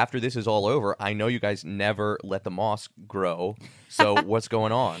next after this is all over? I know you guys never let the moss grow. So what's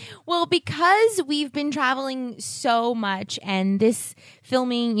going on? Well, because we've been traveling so much and this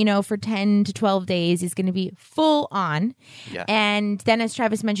filming, for 10 to 12 days is going to be full on. Yeah. And then as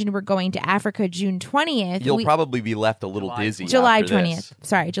Travis mentioned, we're going to Africa June 20th. You'll probably be left a little dizzy. July after 20th. this.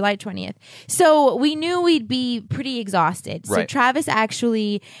 Sorry, July 20th. So we knew we'd be pretty exhausted. So Right. Travis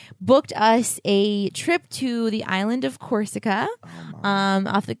actually booked us a trip to the island of Corsica,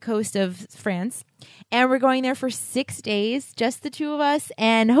 off the coast of France. And we're going there for 6 days, just the two of us,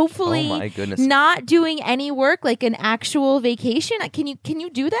 and hopefully Oh my goodness. not doing any work, like an actual vacation. Can you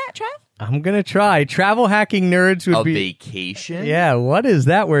do that, Trav? I'm going to try. Travel hacking nerds would A be... vacation? Yeah, what is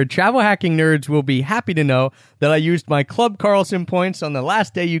that word? Travel hacking nerds will be happy to know that I used my Club Carlson points on the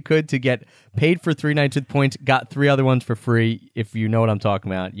last day you could to get paid for 3 nights with points, got 3 other ones for free. If you know what I'm talking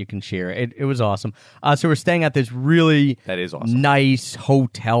about, you can share. It was awesome. So we're staying at this really That is awesome. nice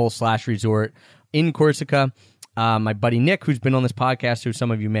hotel/resort in Corsica. My buddy Nick, who's been on this podcast, who some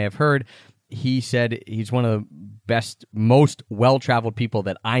of you may have heard, he said he's one of the best, most well-traveled people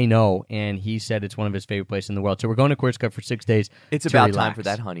that I know, and he said it's one of his favorite places in the world. So we're going to Corsica for 6 days. It's to about relax. time for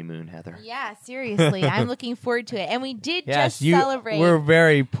that honeymoon, Heather. Yeah, seriously. I'm looking forward to it. And we did Yes, just celebrate. We're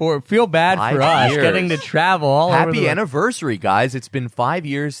very poor. Feel bad 5 for us years. getting to travel all over Happy the anniversary, guys. It's been 5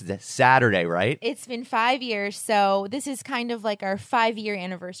 years this Saturday, right? It's been 5 years, so this is kind of like our 5-year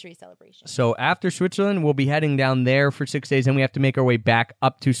anniversary celebration. So after Switzerland, we'll be heading down there for 6 days, and we have to make our way back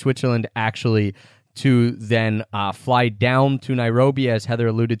up to Switzerland, actually, to then fly down to Nairobi. As Heather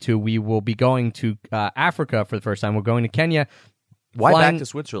alluded to, we will be going to Africa for the first time. We're going to Kenya. Why Flying- back to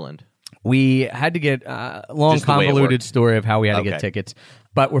Switzerland? We had to get a long, Just the way it convoluted worked. story of how we had to get Okay. tickets.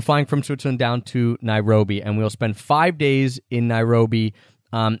 But we're flying from Switzerland down to Nairobi, and we'll spend 5 days in Nairobi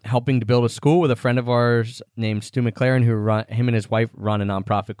helping to build a school with a friend of ours named Stu McLaren, him and his wife run a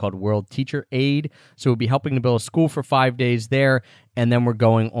nonprofit called World Teacher Aid. So we'll be helping to build a school for 5 days there, and then we're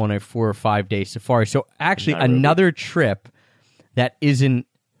going on a 4 or 5 day safari. So actually, Nairobi. another trip that isn't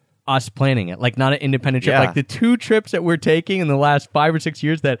us planning it, like not an independent trip. Yeah. Like the 2 trips that we're taking in the last 5 or 6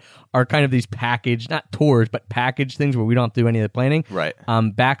 years that are kind of these packaged, not tours, but packaged things where we don't do any of the planning. Right.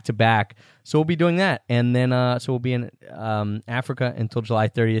 Back to back. So we'll be doing that. And then, so we'll be in Africa until July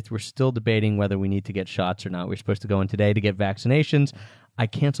 30th. We're still debating whether we need to get shots or not. We're supposed to go in today to get vaccinations. I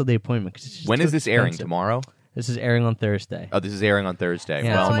canceled the appointment because it's just When too is this airing? expensive. Tomorrow? This is airing on Thursday. Oh, this is airing on Thursday.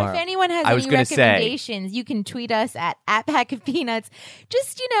 Yeah, well, So tomorrow. if anyone has I was any gonna say- recommendations, you can tweet us at Pack of Peanuts.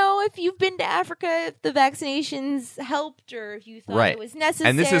 Just, if you've been to Africa, if the vaccinations helped or if you thought Right. it was necessary.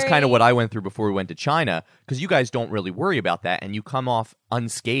 And this is kind of what I went through before we went to China, because you guys don't really worry about that, and you come off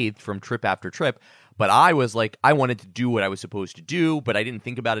unscathed from trip after trip. But I was like, I wanted to do what I was supposed to do, but I didn't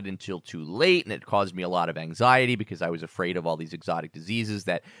think about it until too late, and it caused me a lot of anxiety because I was afraid of all these exotic diseases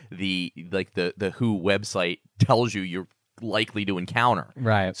that the WHO website tells you're likely to encounter.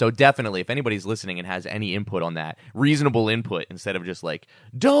 Right. So definitely, if anybody's listening and has any input on that, reasonable input instead of just like,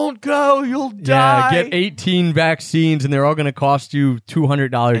 don't go, you'll die. Yeah, get 18 vaccines, and they're all going to cost you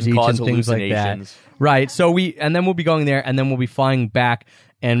 $200 And each cause and things like that. hallucinations. Right. So and then we'll be going there, and then we'll be flying back.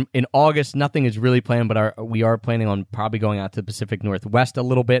 And in August, nothing is really planned, but we are planning on probably going out to the Pacific Northwest a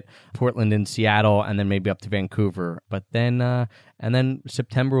little bit, Portland and Seattle, and then maybe up to Vancouver. But then, and then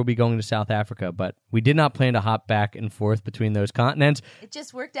September we'll be going to South Africa. But we did not plan to hop back and forth between those continents. It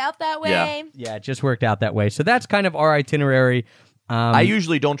just worked out that way. Yeah. Yeah, it just worked out that way. So that's kind of our itinerary. I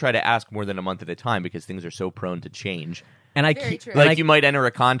usually don't try to ask more than a month at a time because things are so prone to change. And I Very keep true. and Like I- you might enter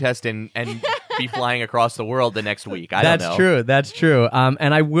a contest and be flying across the world the next week. I don't know. That's true. That's true.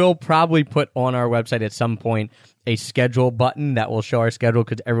 And I will probably put on our website at some point a schedule button that will show our schedule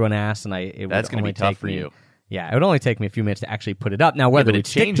because everyone asks, and That's going to be tough for you. Yeah, it would only take me a few minutes to actually put it up. Now, whether but we it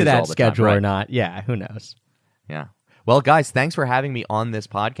stick to changes that all the time, schedule or right. not, yeah, who knows? Yeah. Well, guys, thanks for having me on this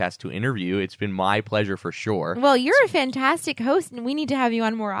podcast to interview. It's been my pleasure for sure. Well, you're a fantastic host, and we need to have you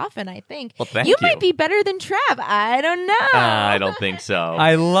on more often, I think. Well, thank you you. might be better than Trav. I don't know. I don't think so.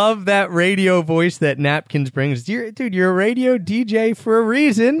 I love that radio voice that Napkins brings. Dude, you're a radio DJ for a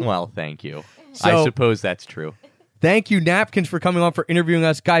reason. Well, thank you. So- I suppose that's true. Thank you, Napkins, for coming on, for interviewing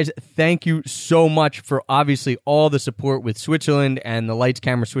us. Guys, thank you so much for obviously all the support with Switzerland and the Lights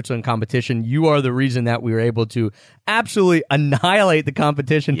Camera Switzerland competition. You are the reason that we were able to absolutely annihilate the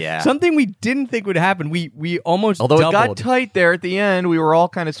competition. Yeah. Something we didn't think would happen. We almost Although doubled. it got tight there at the end, we were all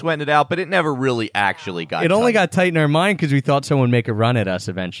kind of sweating it out, but it never really actually got It only tight. got tight in our mind because we thought someone would make a run at us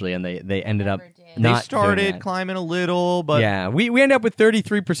eventually, and they ended up Never did. They not doing started that. climbing a little, but Yeah, we ended up with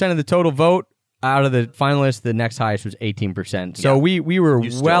 33% of the total vote. out of the finalists, the next highest was 18%. So Yeah. we were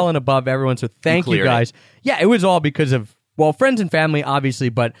You still- well and above everyone. So thank you cleared guys. Yeah, it was all because of, well, friends and family, obviously,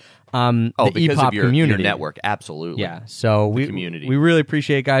 but the because EPOP of your community. network, absolutely. Yeah, so we community. we really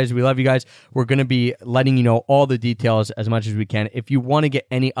appreciate it, guys. We love you guys. We're going to be letting you know all the details as much as we can. If you want to get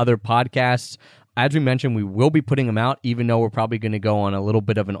any other podcasts, as we mentioned, we will be putting them out, even though we're probably going to go on a little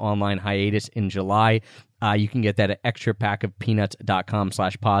bit of an online hiatus in July. You can get that at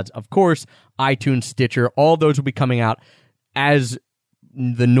extrapackofpeanuts.com/pods. Of course, iTunes, Stitcher, all those will be coming out as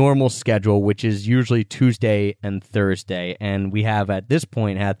the normal schedule, which is usually Tuesday and Thursday. And we have, at this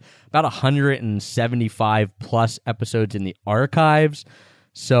point, had about 175 plus episodes in the archives.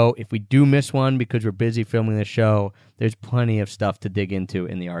 So if we do miss one because we're busy filming the show, there's plenty of stuff to dig into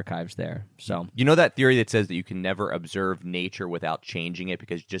in the archives there. So You know that theory that says that you can never observe nature without changing it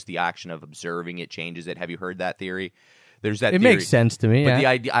because just the action of observing it changes it? Have you heard that theory? There's that it theory. makes sense to me. But Yeah. the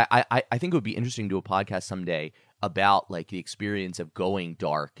idea, I think it would be interesting to do a podcast someday about like the experience of going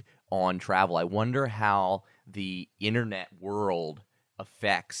dark on travel. I wonder how the internet world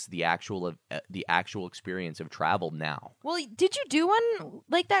affects the actual experience of travel now. Well, did you do one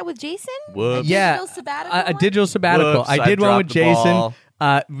like that with Jason? Whoops. Yeah, Digital sabbatical a one? digital sabbatical. Whoops, I I've did one with dropped the ball. Jason.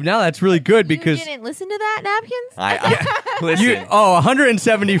 Now that's really good because you didn't listen to that, Napkins? Listen, you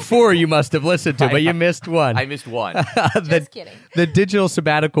 174 you must have listened to, but you missed one. I missed one. Just kidding. The digital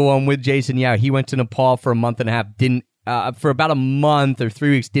sabbatical one with Jason, yeah, he went to Nepal for a month and a half, didn't for about a month or 3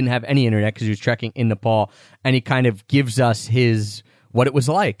 weeks, didn't have any internet because he was trekking in Nepal, and he kind of gives us his what it was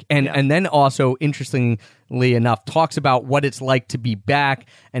like, and then also, interestingly enough, talks about what it's like to be back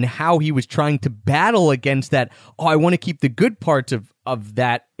and how he was trying to battle against that. Oh, I want to keep the good parts of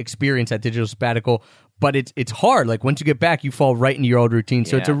that experience, that digital sabbatical. But it's hard. Like, once you get back, you fall right into your old routine.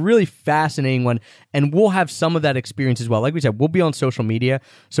 So it's a really fascinating one. And we'll have some of that experience as well. Like we said, we'll be on social media.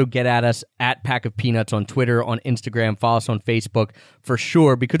 So get at us at Pack of Peanuts on Twitter, on Instagram. Follow us on Facebook for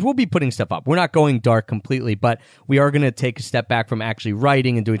sure, because we'll be putting stuff up. We're not going dark completely, but we are going to take a step back from actually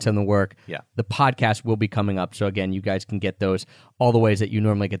writing and doing some of the work. Yeah. The podcast will be coming up. So again, you guys can get those all the ways that you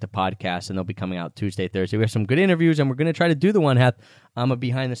normally get the podcast, and they'll be coming out Tuesday, Thursday. We have some good interviews, and we're going to try to do the one, Heth, a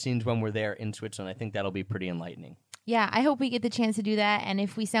behind the scenes when we're there in Switzerland. I think that'll be pretty enlightening. Yeah, I hope we get the chance to do that. And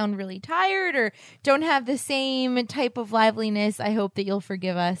if we sound really tired or don't have the same type of liveliness, I hope that you'll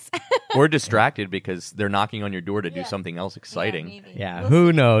forgive us. Or distracted because they're knocking on your door to do something else exciting. Yeah,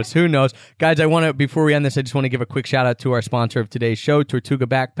 who knows? Who knows? Guys, before we end this, I just want to give a quick shout out to our sponsor of today's show, Tortuga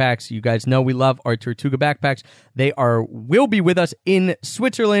Backpacks. You guys know we love our Tortuga Backpacks. They will be with us in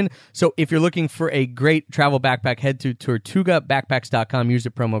Switzerland. So if you're looking for a great travel backpack, head to tortugabackpacks.com. Use the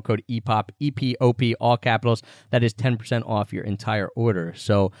promo code EPOP, EPOP, all capitals. That is 10% off your entire order.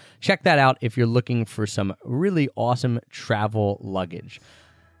 So check that out if you're looking for some really awesome travel luggage.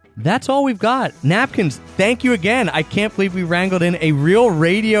 That's all we've got. Napkins, thank you again. I can't believe we wrangled in a real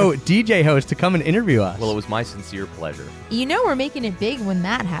radio DJ host to come and interview us. Well, it was my sincere pleasure. You know we're making it big when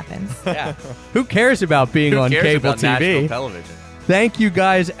that happens. Yeah. Who cares about being on Who cares cable about TV? national television? Thank you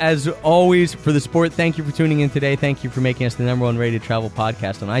guys, as always, for the support. Thank you for tuning in today. Thank you for making us the #1 rated travel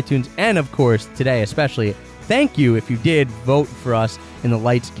podcast on iTunes. And, of course, today especially, thank you if you did vote for us in the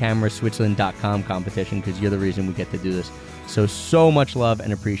LightsCameraSwitzerland.com competition, because you're the reason we get to do this. So much love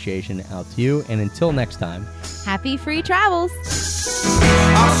and appreciation out to you. And until next time. Happy free travels.